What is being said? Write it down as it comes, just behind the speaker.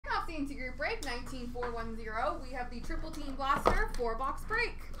into group break 19410. We have the Triple Team Blaster 4-box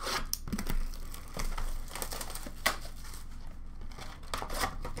break.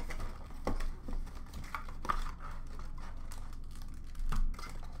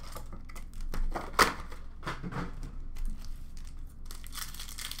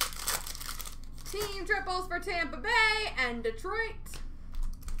 Team triples for Tampa Bay and Detroit.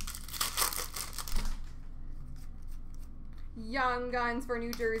 Young Guns for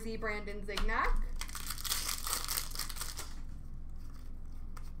New Jersey, Brandon Zignac.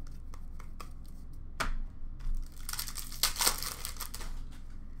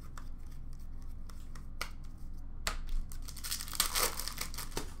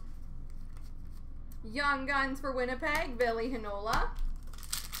 Young Guns for Winnipeg, Billy Hinola.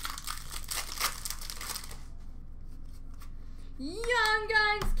 Young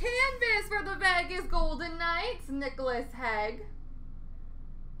Guns canvas for the Vegas Golden Knights, Nicholas Hague.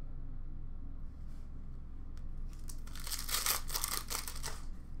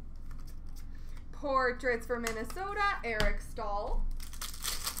 Portraits for Minnesota, Eric Stahl.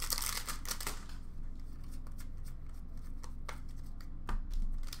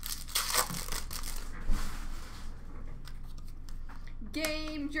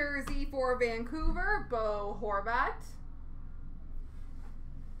 Game jersey for Vancouver, Bo Horvat.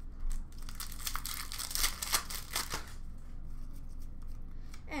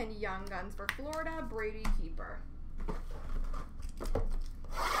 And Young Guns for Florida, Brady Keeper.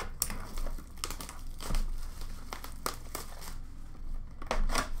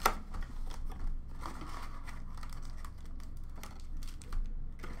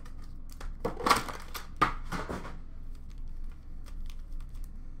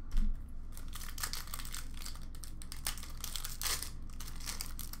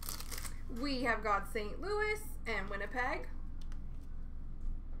 We have got St. Louis and Winnipeg.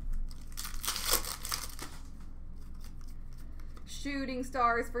 Shooting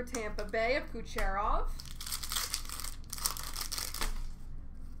Stars for Tampa Bay of Kucherov.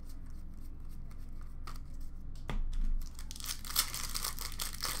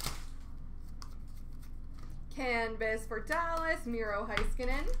 Canvas for Dallas, Miro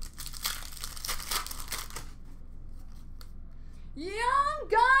Heiskanen. Young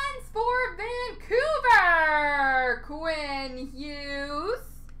Guns for Vancouver, Quinn Hughes.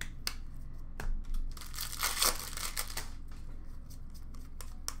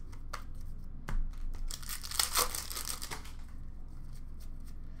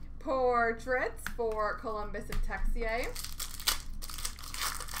 Portraits for Columbus of Texier.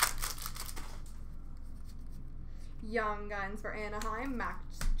 Young Guns for Anaheim,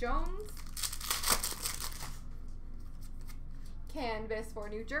 Max Jones. Canvas for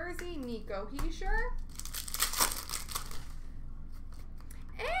New Jersey, Nico Hischier.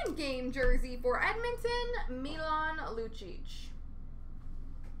 And game jersey for Edmonton, Milan Lucic.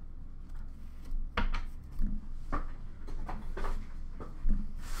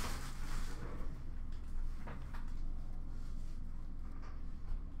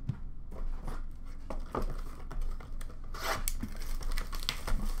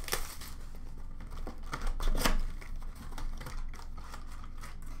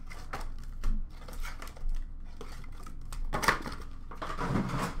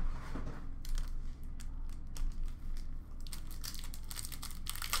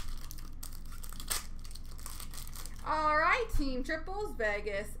 All right, team triples,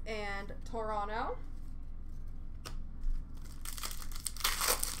 Vegas and Toronto.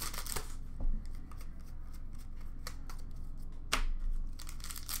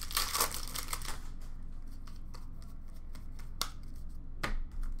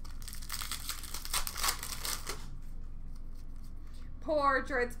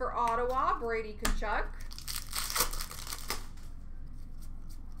 Portraits for Ottawa, Brady Tkachuk.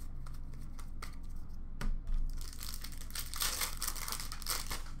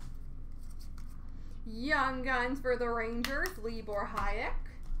 Young Guns for the Rangers, Libor Hayek.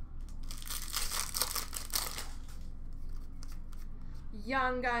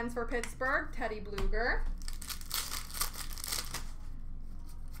 Young Guns for Pittsburgh, Teddy Bluger.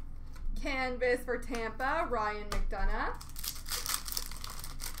 Canvas for Tampa, Ryan McDonough.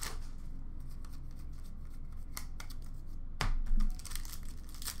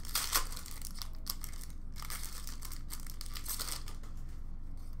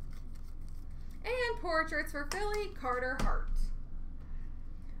 Portraits for Philly, Carter Hart.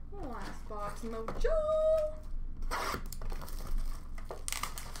 Last box, Mojo.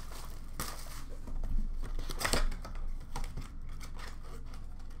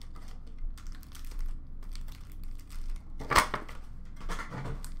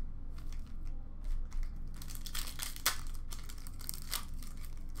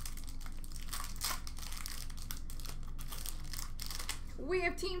 We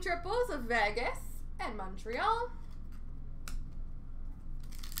have team triples of Vegas and Montreal.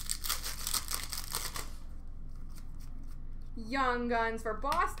 Young Guns for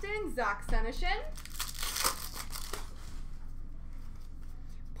Boston, Zach Senyshyn.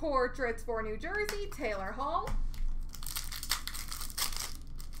 Portraits for New Jersey, Taylor Hall.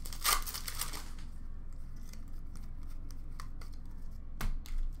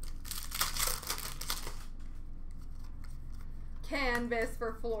 Canvas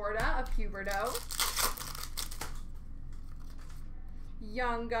for Florida of Huberdeau.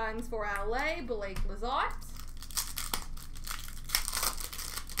 Young Guns for LA, Blake Lizotte.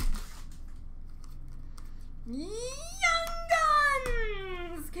 Young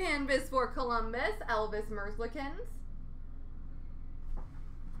Guns! Canvas for Columbus, Elvis Merzlikins.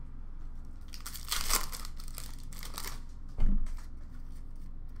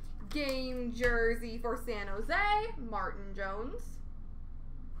 Game jersey for San Jose, Martin Jones.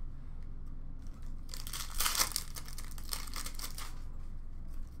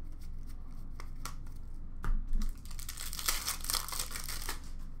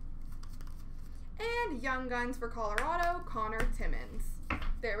 And Young Guns for Colorado, Connor Timmins.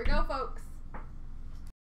 There we go, folks.